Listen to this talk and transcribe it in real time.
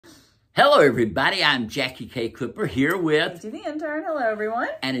Hello, everybody. I'm Jackie K. Cooper here with... To the intern. Hello, everyone.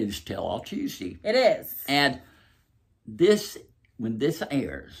 And it is Tell All Tuesday. It is. And when this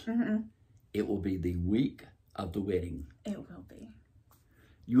airs, it will be the week of the wedding. It will be.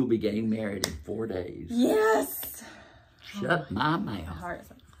 You will be getting married in 4 days. Yes. Shut my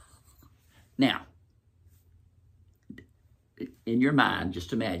mouth. Now, in your mind,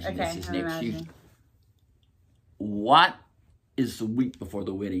 just imagine this is next Tuesday. What is the week before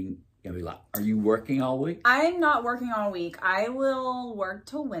the wedding gonna be like? Are you working all week? I'm not working all week. I will work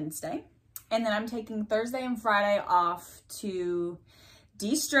till Wednesday. And then I'm taking Thursday and Friday off to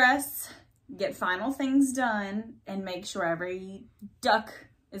de-stress, get final things done, and make sure every duck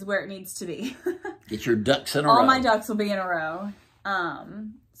is where it needs to be. Get your ducks in a row. All my ducks will be in a row.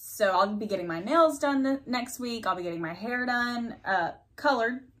 So I'll be getting my nails done next week. I'll be getting my hair done,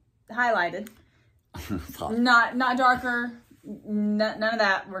 colored, highlighted. Not darker. None of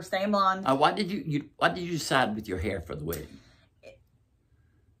that. We're staying blonde. Why did you decide with your hair for the wedding?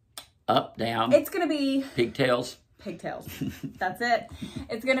 Up, down? It's gonna be pigtails. Pigtails. That's it.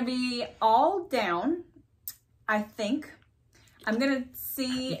 It's gonna be all down. I think. I'm gonna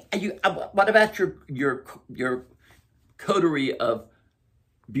see. What about your coterie of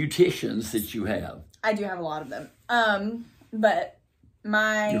beauticians that you have? I do have a lot of them. But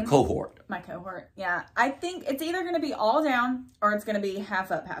your cohort. My cohort, yeah. I think it's either going to be all down or it's going to be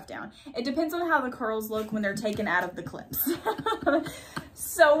half up, half down. It depends on how the curls look when they're taken out of the clips.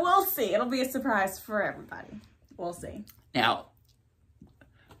 So we'll see. It'll be a surprise for everybody. We'll see. Now,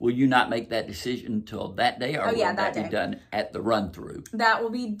 will you not make that decision until that day, or will that be done at the run-through? That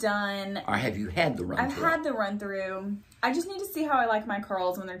will be done. Or have you had the run-through? I've had the run-through. I just need to see how I like my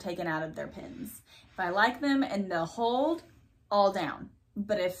curls when they're taken out of their pins. If I like them and they'll hold, all down.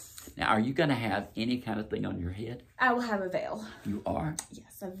 But if... Now, are you going to have any kind of thing on your head? I will have a veil. You are?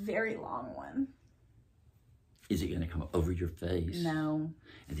 Yes, a very long one. Is it going to come over your face? No.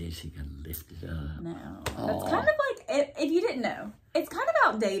 And then is he going to lift it up? No. That's kind of like, if you didn't know, it's kind of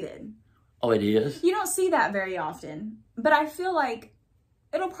outdated. Oh, it is? You don't see that very often. But I feel like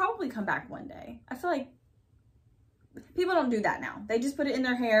it'll probably come back one day. I feel like people don't do that now. They just put it in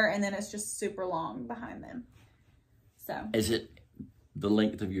their hair and then it's just super long behind them. So. Is it the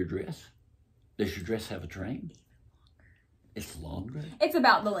length of your dress? Does your dress have a train? It's longer? It's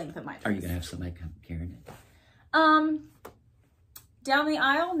about the length of my dress. Are you going to have somebody carrying it? Down the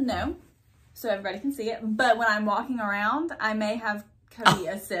aisle, no. So everybody can see it. But when I'm walking around, I may have Cody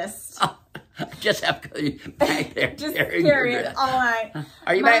assist. Just have Cody back there. Just carry it all night.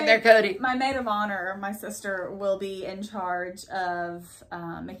 Are you back there, Cody? My maid of honor, my sister, will be in charge of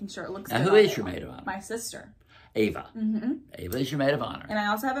making sure it looks good. Now, who is your maid of honor? My sister. Ava. Ava is your maid of honor. And I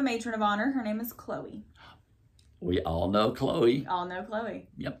also have a matron of honor. Her name is Chloe. We all know Chloe. All know Chloe.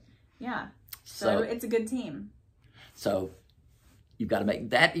 Yep. Yeah. So it's a good team. So you've got to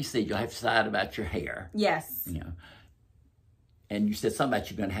make that decision. You'll have to decide about your hair. Yes. You know. And you said something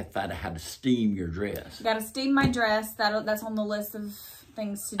about you're going to have to find out how to steam your dress. You got to steam my dress. That's on the list of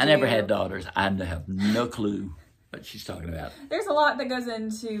things to do. I never had daughters. I have no clue what she's talking about. There's a lot that goes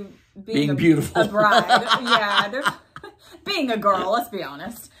into being beautiful. A bride. Yeah, there's being a girl, let's be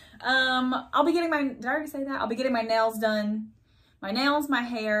honest. I'll be getting did I already say that? I'll be getting my nails done. My nails, my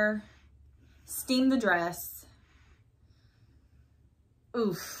hair, steam the dress.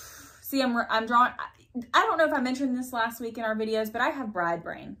 Oof. See, I'm drawing, I don't know if I mentioned this last week in our videos, but I have bride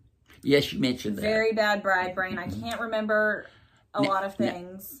brain. Yes, you mentioned that. Very bad bride brain. I can't remember a lot of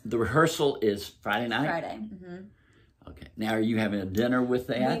things. The rehearsal is Friday night? Friday. Okay. Now, are you having a dinner with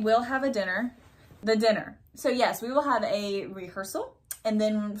that? We will have a dinner. The dinner. So, yes, we will have a rehearsal. And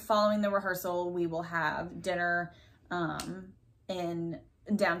then following the rehearsal, we will have dinner in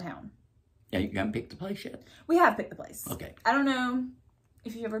downtown. Yeah, you haven't picked the place yet? We have picked the place. Okay. I don't know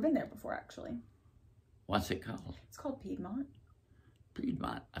if you've ever been there before, actually. What's it called? It's called Piedmont.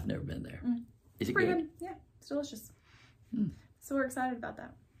 Piedmont. I've never been there. Is it pretty good? Yeah, it's delicious. So we're excited about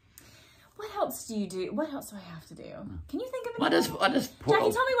that. What else do you do? What else do I have to do? Can you think of anything? What does poor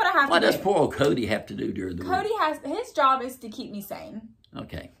Jackie, tell me what I have to do. What does poor old Cody have to do during the week? His job is to keep me sane.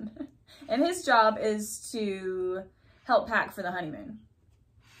 Okay. And his job is to help pack for the honeymoon.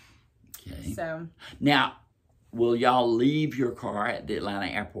 Okay. So. Now, will y'all leave your car at the Atlanta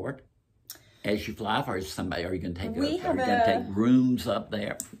airport as you fly, or are you going to take take rooms up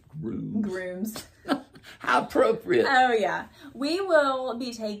there? Grooms. How appropriate. Oh, yeah. We will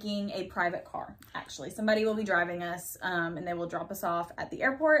be taking a private car, actually. Somebody will be driving us, and they will drop us off at the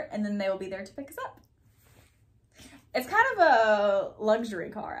airport, and then they will be there to pick us up. It's kind of a luxury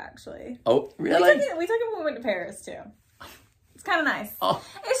car, actually. Oh, really? We took it when we went to Paris, too. It's kind of nice. Oh.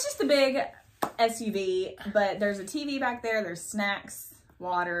 It's just a big SUV, but there's a TV back there. There's snacks,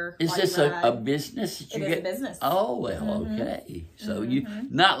 water. Is this a business that you get? It is a business. Oh, well, okay. So you,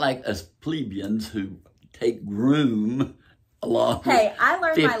 not like us plebeians who take room along hey, I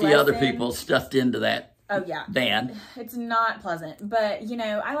learned 50 my lesson. other people stuffed into that van. It's not pleasant. But, you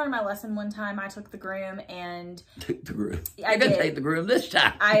know, I learned my lesson one time. I took the groom and... Took the groom. You're going to take the groom this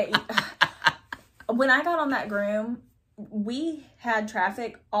time. When I got on that groom, we had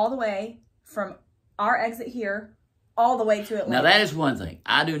traffic all the way from our exit here all the way to Atlanta. Now, that is one thing.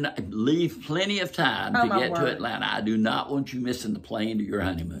 I do not leave plenty of time to get to Atlanta. I do not want you missing the plane to your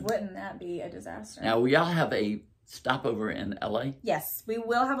honeymoon. Wouldn't that be a disaster? Now, will y'all have a stopover in L.A.? Yes, we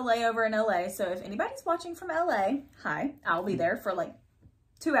will have a layover in L.A. So if anybody's watching from L.A., hi, I'll be there for like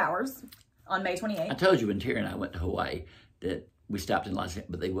 2 hours on May 28th. I told you when Terry and I went to Hawaii that we stopped in Los Angeles,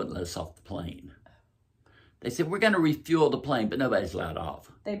 but they wouldn't let us off the plane. They said, we're going to refuel the plane, but nobody's allowed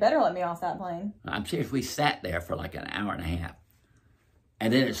off. They better let me off that plane. I'm serious. We sat there for like an hour and a half.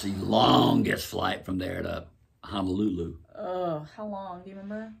 And then it's the longest flight from there to Honolulu. Oh, how long? Do you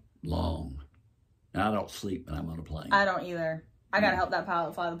remember? Long. Now, I don't sleep when I'm on a plane. I don't either. I got to help that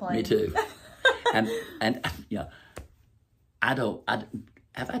pilot fly the plane. Me too. and you know,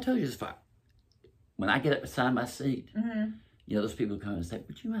 have I told you this before? When I get up beside my seat, you know, those people come and say,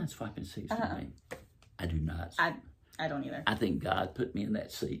 would you mind swapping seats with me? I do not. I don't either. I think God put me in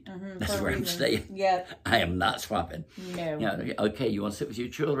that seat. That's where I'm staying. Yeah. I am not swapping. No. You know, okay, you want to sit with your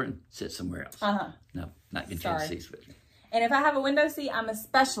children? Sit somewhere else. No, not going to change seats with you. And if I have a window seat, I'm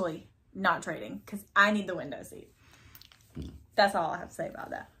especially not trading because I need the window seat. That's all I have to say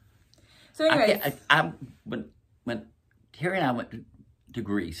about that. So anyways. When Terry and I went to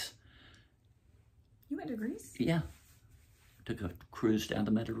Greece. You went to Greece? Yeah. Took a cruise down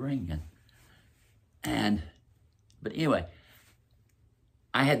the Mediterranean. But anyway,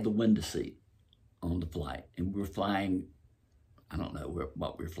 I had the window seat on the flight, and we were flying, I don't know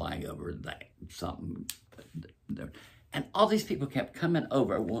what we were flying over, something. And all these people kept coming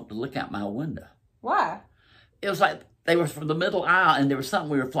over wanting to look out my window. Why? It was like they were from the middle aisle, and there was something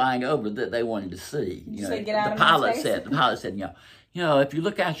we were flying over that they wanted to see. You know, get out the pilot said, you know, if you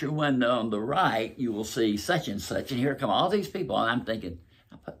look out your window on the right, you will see such and such, and here come all these people. And I'm thinking,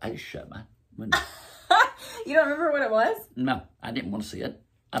 I just shut my window. You don't remember what it was? No, I didn't want to see it.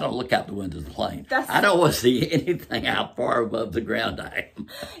 I don't look out the window of the plane. I don't want to see anything how far above the ground I am.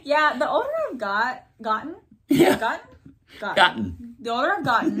 Yeah, the older I've gotten. The older I've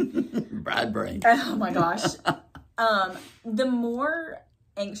gotten. Bride brain. Oh my gosh. The more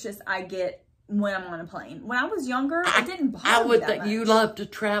anxious I get when I'm on a plane. When I was younger, it didn't bother me I would that think much. you love to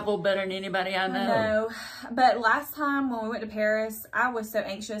travel better than anybody I know. I know. But last time when we went to Paris, I was so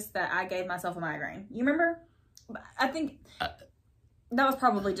anxious that I gave myself a migraine. You remember? I think that was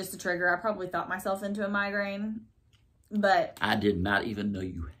probably just a trigger. I probably thought myself into a migraine. But I did not even know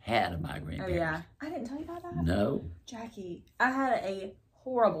you had a migraine. Oh, yeah. I didn't tell you about that? No. Jackie, I had a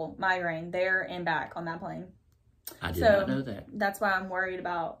horrible migraine there and back on that plane. I did not know that. That's why I'm worried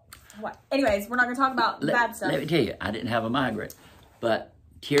about what. Anyways, we're not going to talk about bad stuff. Let me tell you, I didn't have a migraine. But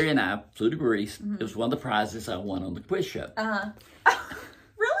Terry and I flew to Greece. It was one of the prizes I won on the quiz show.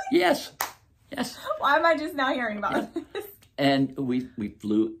 Really? Yes. Yes. Why am I just now hearing about this? And we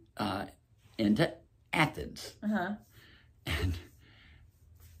flew into Athens. And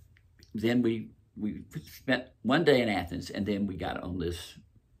then we spent one day in Athens, and then we got on this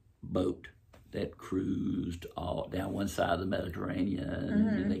boat that cruised all down one side of the Mediterranean,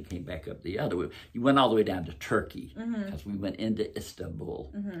 and they came back up the other way. You went all the way down to Turkey, because we went into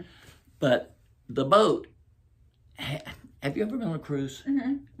Istanbul. But the boat, have you ever been on a cruise?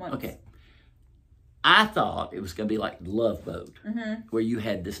 Once. Okay. I thought it was going to be like the Love Boat, where you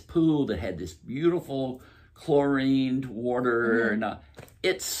had this pool that had this beautiful chlorined water. No,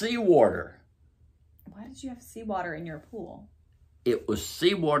 it's seawater. Why did you have seawater in your pool? It was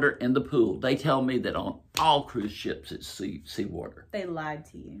seawater in the pool. They tell me that on all cruise ships it's seawater. They lied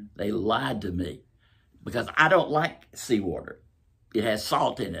to you. They lied to me because I don't like seawater. It has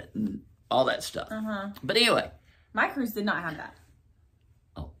salt in it and all that stuff. But anyway. My cruise did not have that.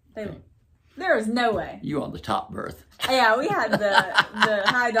 Oh, okay. There was no way. You were on the top berth. Yeah, we had the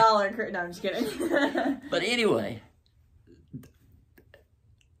high dollar cruise. No, I'm just kidding. But anyway,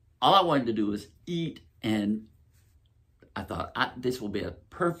 all I wanted to do was eat, and I thought, this will be a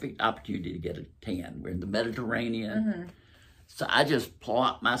perfect opportunity to get a tan. We're in the Mediterranean. So I just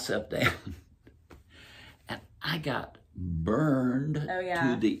plopped myself down, and I got burned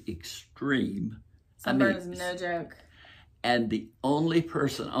to the extreme. Sunburn is no joke. And the only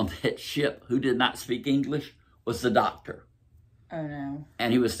person on that ship who did not speak English was the doctor. Oh, no.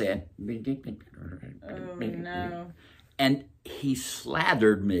 And he was saying, Oh, no. and he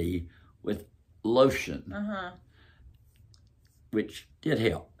slathered me with lotion, which did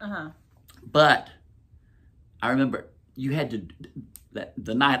help. But I remember you had to,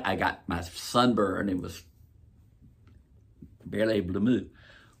 the night I got my sunburn and was barely able to move,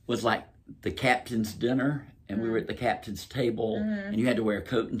 was like the captain's dinner, and we were at the captain's table, and you had to wear a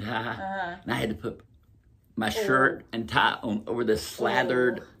coat and tie, and I had to put my shirt and tie on over this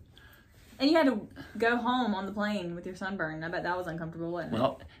slathered. And you had to go home on the plane with your sunburn. I bet that was uncomfortable, wasn't it?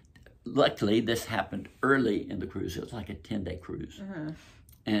 Well, luckily this happened early in the cruise. It was like a 10-day cruise.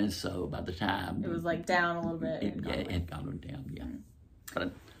 And so by the time... It was like down a little bit. It had gone down, yeah.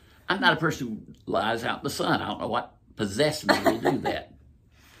 But I'm not a person who lies out in the sun. I don't know what possessed me to do that.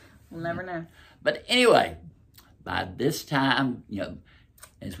 We'll never know. But anyway, by this time,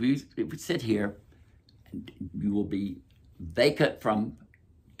 as we sit here, you will be vacant from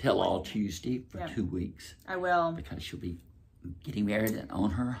Tell All Tuesday for 2 weeks. I will. Because she'll be getting married and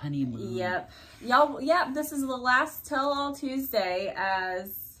on her honeymoon. Yep. Y'all, this is the last Tell All Tuesday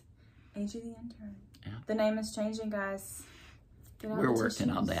as AG the Intern. Yeah. The name is changing, guys. We're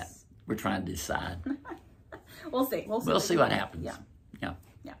working on that. We're trying to decide. We'll see. We'll see what happens. Yeah.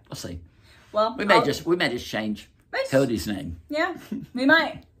 We'll see. Well, we may just change Cody's name. Yeah, we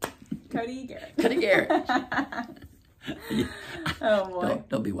might. Cody Garrett. Cody Garrett. Oh boy!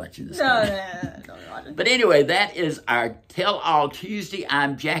 Don't be watching this. No, don't be watching. But anyway, that is our Tell All Tuesday.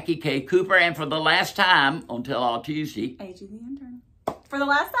 I'm Jackie K. Cooper, and for the last time on Tell All Tuesday, AG the Intern. For the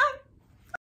last time.